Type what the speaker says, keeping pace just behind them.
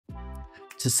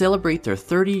To celebrate their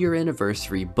 30-year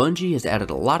anniversary, Bungi has added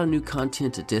a lot of new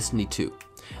content to Destiny 2.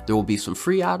 There will be some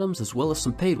free items as well as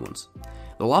some paid ones.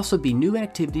 There will also be new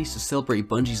activities to celebrate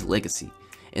Bungi's legacy.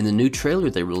 In the new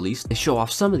trailer they released, they show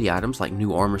off some of the items like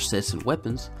new armor sets and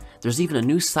weapons. There's even a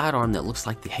new sidearm that looks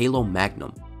like the Halo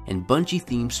Magnum, and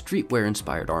Bungi-themed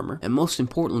streetwear-inspired armor, and most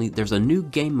importantly, there's a new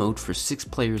game mode for 6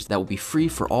 players that will be free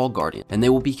for all Guardians, and they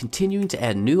will be continuing to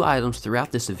add new items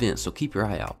throughout this event, so keep your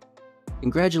eye out.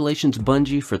 Congratulations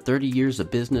Bungi for 30 years of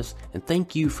business, and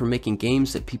thank you for making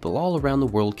games that people all around the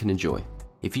world can enjoy.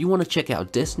 If you want to check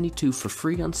out Destiny 2 for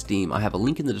free on Steam, I have a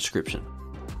link in the description.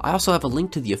 I also have a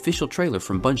link to the official trailer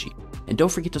from Bungi, and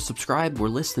don't forget to subscribe, we're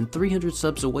less than 300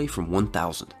 subs away from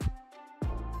 1,000.